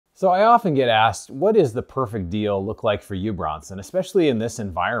So I often get asked, what does the perfect deal look like for you, Bronson, especially in this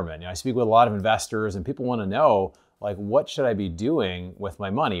environment? I speak with a lot of investors and people want to know, like, what should I be doing with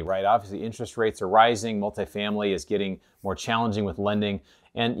my money, right? Obviously, interest rates are rising. Multifamily is getting more challenging with lending.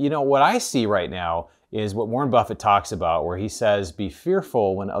 And what I see right now is what Warren Buffett talks about, where he says, be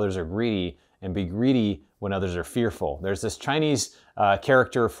fearful when others are greedy and be greedy when others are fearful. There's this Chinese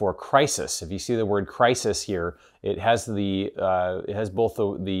character for crisis. If you see the word crisis here, it has both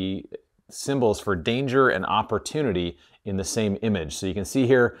the symbols for danger and opportunity in the same image. So you can see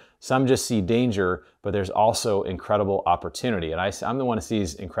here, some just see danger, but there's also incredible opportunity. And I'm the one who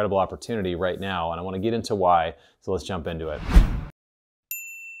sees incredible opportunity right now, and I want to get into why. So let's jump into it.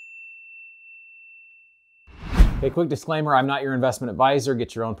 Okay, quick disclaimer, I'm not your investment advisor.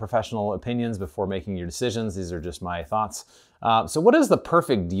 Get your own professional opinions before making your decisions. These are just my thoughts. So what does the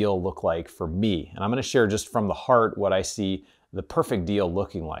perfect deal look like for me? And I'm gonna share just from the heart what I see the perfect deal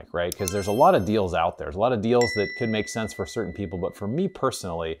looking like, right? Because there's a lot of deals out there. There's a lot of deals that could make sense for certain people, but for me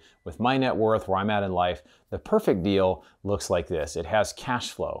personally, with my net worth, where I'm at in life, the perfect deal looks like this. It has cash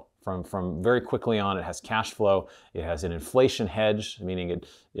flow. From very quickly on, it has cash flow. It has an inflation hedge, meaning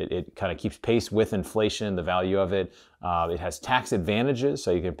it kind of keeps pace with inflation, the value of it. It has tax advantages,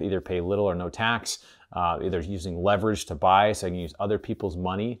 so you can either pay little or no tax, either using leverage to buy, so you can use other people's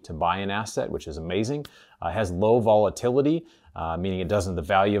money to buy an asset, which is amazing. It has low volatility, meaning the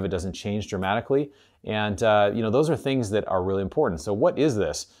value of it doesn't change dramatically. And those are things that are really important. So what is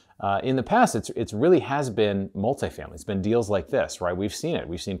this? In the past, it's really has been multifamily. It's been deals like this, right? We've seen it.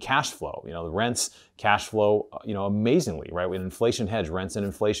 We've seen cash flow. The rents, cash flow, amazingly, right? With inflation hedge, rents and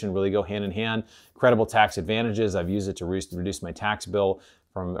inflation really go hand in hand. Credible tax advantages. I've used it to reduce my tax bill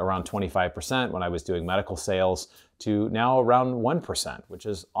from around 25% when I was doing medical sales to now around 1%, which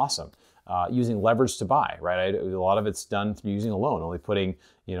is awesome. Using leverage to buy, right? A lot of it's done through using a loan, only putting,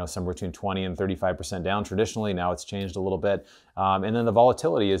 somewhere between 20 and 35% down traditionally. Now it's changed a little bit. And then the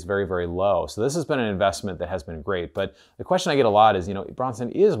volatility is very, very low. So this has been an investment that has been great. But the question I get a lot is, Bronson,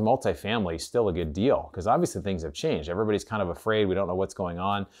 is multifamily still a good deal? Because obviously things have changed. Everybody's kind of afraid. We don't know what's going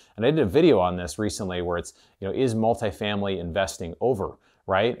on. And I did a video on this recently where it's, is multifamily investing over?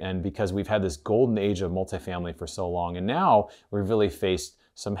 Right? And because we've had this golden age of multifamily for so long, and now we've really faced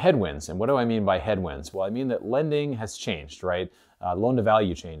some headwinds. And what do I mean by headwinds? Well, I mean that lending has changed, right? Loan to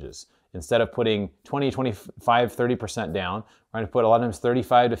value changes. Instead of putting 20, 25, 30% down, we're going to put a lot of times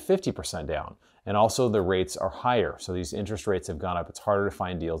 35 to 50% down. And also the rates are higher. So these interest rates have gone up. It's harder to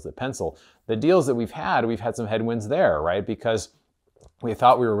find deals that pencil. The deals that we've had some headwinds there, right? Because we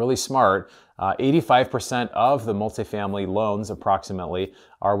thought we were really smart. 85% of the multifamily loans approximately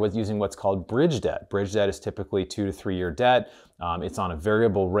are using what's called bridge debt. Bridge debt is typically 2 to 3 year debt. It's on a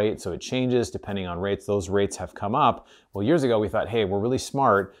variable rate, so it changes depending on rates. Those rates have come up. Well, years ago we thought, hey, we're really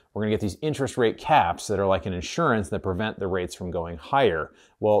smart. We're gonna get these interest rate caps that are like an insurance that prevent the rates from going higher.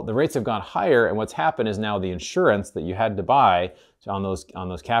 Well, the rates have gone higher, and what's happened is now the insurance that you had to buy on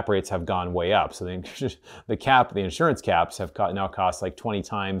those cap rates have gone way up. So the insurance caps have now cost like 20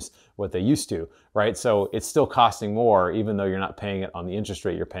 times what they used to, right? So it's still costing more, even though you're not paying it on the interest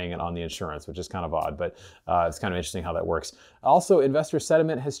rate, you're paying it on the insurance, which is kind of odd, but it's kind of interesting how that works. Also, investor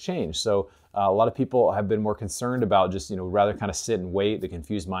sentiment has changed. So a lot of people have been more concerned about just, rather kind of sit and wait. The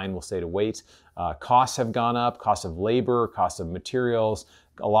confused mind will say to wait. Costs have gone up, cost of labor, cost of materials,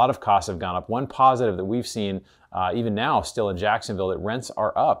 a lot of costs have gone up. One positive that we've seen even now still in Jacksonville, that rents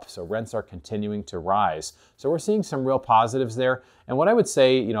are up. So rents are continuing to rise. So we're seeing some real positives there. And what I would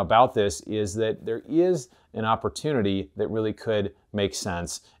say, about this is that there is an opportunity that really could make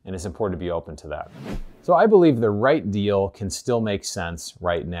sense, and it's important to be open to that. So I believe the right deal can still make sense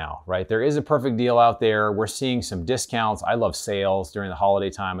right now, right? There is a perfect deal out there. We're seeing some discounts. I love sales. During the holiday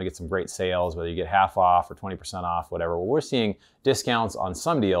time, I get some great sales, whether you get half off or 20% off, whatever. Well, we're seeing discounts on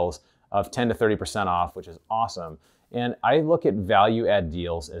some deals of 10 to 30% off, which is awesome. And I look at value add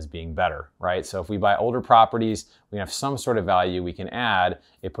deals as being better, right? So if we buy older properties, we have some sort of value we can add.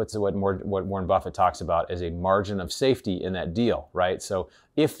 It puts what Warren Buffett talks about as a margin of safety in that deal, right? So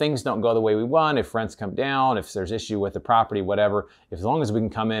if things don't go the way we want, if rents come down, if there's issue with the property, whatever, as long as we can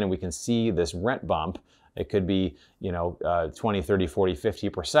come in and we can see this rent bump, it could be, 20, 30, 40,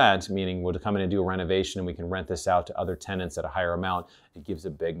 50%, meaning we'll come in and do a renovation and we can rent this out to other tenants at a higher amount. It gives a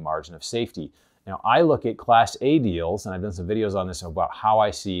big margin of safety. Now, I look at Class A deals, and I've done some videos on this about how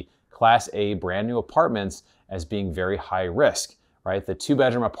I see Class A brand new apartments as being very high risk, right? The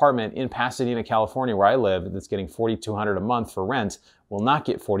 2-bedroom apartment in Pasadena, California, where I live, that's getting $4,200 a month for rent, will not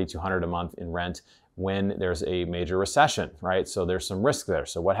get $4,200 a month in rent when there's a major recession, right? So there's some risk there.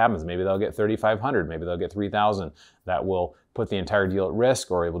 So what happens? Maybe they'll get $3,500, maybe they'll get $3,000. That will put the entire deal at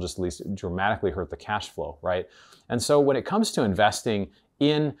risk, or it will just at least dramatically hurt the cash flow, right? And so when it comes to investing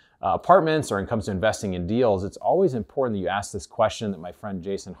in apartments or when it comes to investing in deals, it's always important that you ask this question that my friend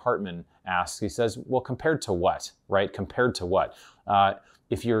Jason Hartman asks. He says, well, compared to what, right? Compared to what?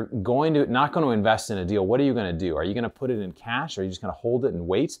 If you're not going to invest in a deal, what are you going to do? Are you going to put it in cash, or are you just going to hold it and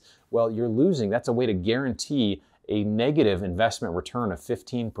wait? Well, you're losing. That's a way to guarantee a negative investment return of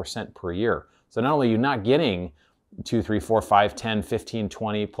 15% per year. So not only are you not getting 2, 3, 4, 5, 10, 15,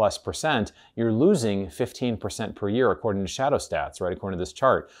 20 plus percent, you're losing 15% per year according to Shadow Stats, right? According to this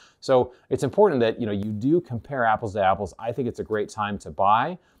chart. So it's important that you do compare apples to apples. I think it's a great time to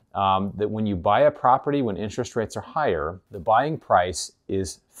buy. That when you buy a property, when interest rates are higher, the buying price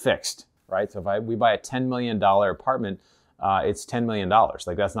is fixed, right? So if we buy a $10 million apartment, it's $10 million.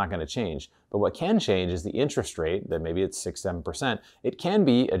 Like, that's not going to change. But what can change is the interest rate, that maybe it's 6, 7%. It can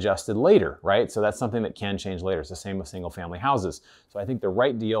be adjusted later, right? So that's something that can change later. It's the same with single family houses. So I think the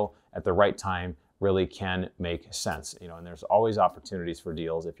right deal at the right time really can make sense, and there's always opportunities for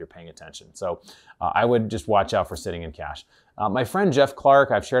deals if you're paying attention. So I would just watch out for sitting in cash. My friend Jeff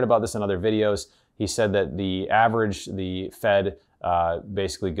Clark, I've shared about this in other videos. He said that the Fed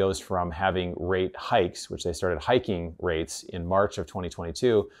basically goes from having rate hikes, which they started hiking rates in March of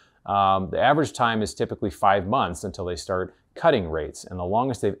 2022. The average time is typically 5 months until they start cutting rates. And the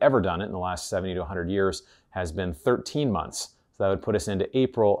longest they've ever done it in the last 70 to 100 years has been 13 months. So that would put us into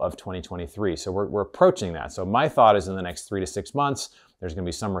April of 2023. So we're approaching that. So my thought is in the next 3 to 6 months, there's going to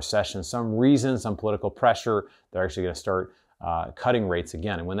be some recession, some reason, some political pressure. They're actually going to start cutting rates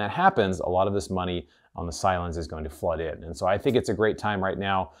again. And when that happens, a lot of this money on the sidelines is going to flood in. And so I think it's a great time right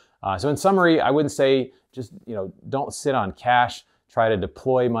now. So in summary, I wouldn't say just, don't sit on cash. Try to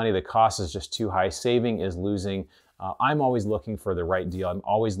deploy money. The cost is just too high. Saving is losing. I'm always looking for the right deal. I'm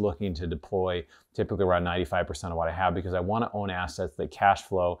always looking to deploy typically around 95% of what I have, because I want to own assets that cash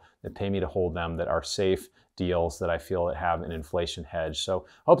flow, that pay me to hold them, that are safe deals, that I feel that have an inflation hedge. So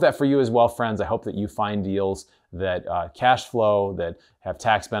hope that for you as well, friends. I hope that you find deals that cash flow, that have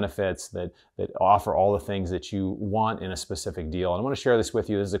tax benefits, that offer all the things that you want in a specific deal. And I want to share this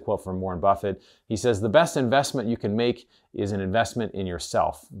with you. This is a quote from Warren Buffett. He says, the best investment you can make is an investment in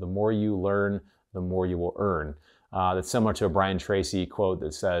yourself. The more you learn, the more you will earn. That's similar to a Brian Tracy quote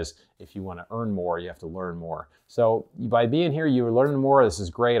that says, if you want to earn more, you have to learn more. So by being here, you're learning more. This is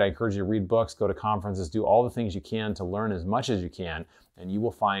great. I encourage you to read books, go to conferences, do all the things you can to learn as much as you can, and you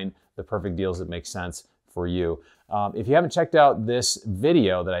will find the perfect deals that make sense for you. If you haven't checked out this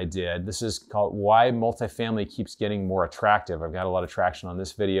video that I did, this is called Why Multifamily Keeps Getting More Attractive. I've got a lot of traction on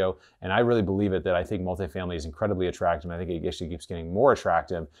this video, and I really believe it, that I think multifamily is incredibly attractive, and I think it actually keeps getting more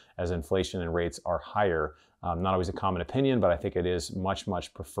attractive as inflation and rates are higher. Not always a common opinion, but I think it is much,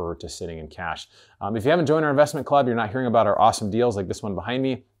 much preferred to sitting in cash. If you haven't joined our investment club, you're not hearing about our awesome deals like this one behind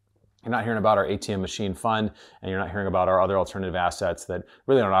me. You're not hearing about our ATM machine fund, and you're not hearing about our other alternative assets that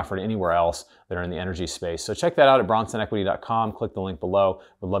really aren't offered anywhere else that are in the energy space. So check that out at bronsonequity.com. Click the link below.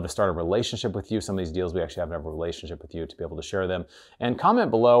 We'd love to start a relationship with you. Some of these deals, we actually have to have a relationship with you to be able to share them. And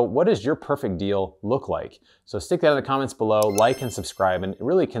comment below, what does your perfect deal look like? So stick that in the comments below, like and subscribe, and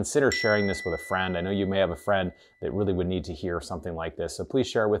really consider sharing this with a friend. I know you may have a friend that really would need to hear something like this, so please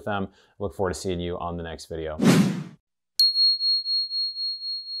share it with them. Look forward to seeing you on the next video.